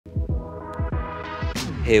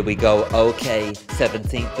Here we go, okay,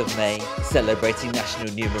 17th of May, celebrating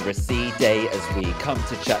National Numeracy Day as we come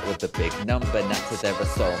to chat with the big number natter. There are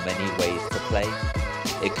so many ways to play.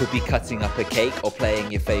 It could be cutting up a cake or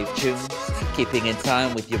playing your fave tunes, keeping in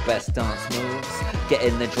time with your best dance moves,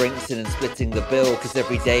 getting the drinks in and splitting the bill, cause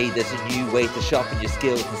every day there's a new way to sharpen your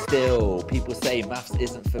skills. And still, people say maths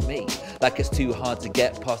isn't for me, like it's too hard to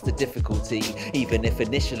get past the difficulty. Even if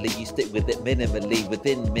initially you stick with it minimally,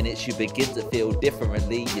 within minutes you begin to feel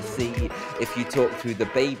differently. You see, if you talk through the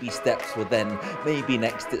baby steps, well then maybe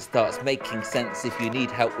next it starts making sense. If you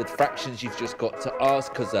need help with fractions, you've just got to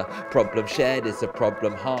ask, cause a problem shared is a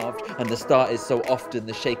problem halved, and the start is so often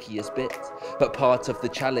the shakiest bit. But part of the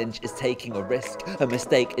challenge is taking a risk. A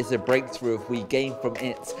mistake is a breakthrough if we gain from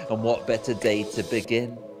it, and what better day to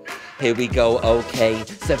begin? Here we go, okay,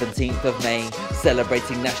 17th of May,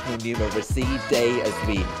 celebrating National Numeracy Day as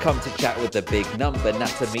we come to chat with the big number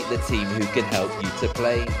natter, meet the team who can help you to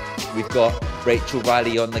play. We've got Rachel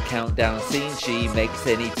Riley on the countdown scene, she makes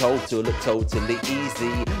any total look totally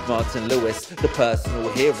easy. Martin Lewis, the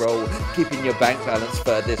personal hero, keeping your bank balance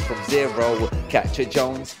furthest from zero. Catcher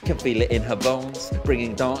Jones can feel it in her bones,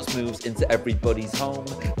 bringing dance moves into everybody's home.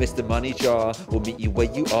 Mr. Money Jar will meet you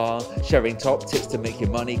where you are, sharing top tips to make your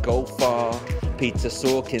money go far. Peter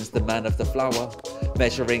Sawkins, the man of the flower,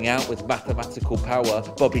 measuring out with mathematical power.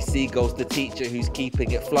 Bobby Seagull's the teacher who's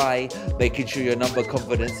keeping it fly, making sure your number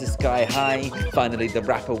confidence is sky high. Finally, the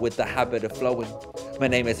rapper with the habit of flowing. My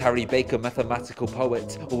name is Harry Baker, mathematical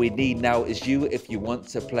poet. All we need now is you if you want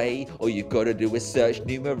to play. All you gotta do is search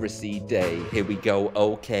Numeracy Day. Here we go,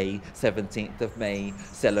 okay, 17th of May,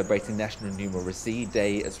 celebrating National Numeracy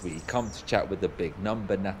Day as we come to chat with the big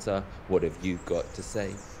number natter. What have you got to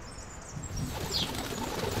say?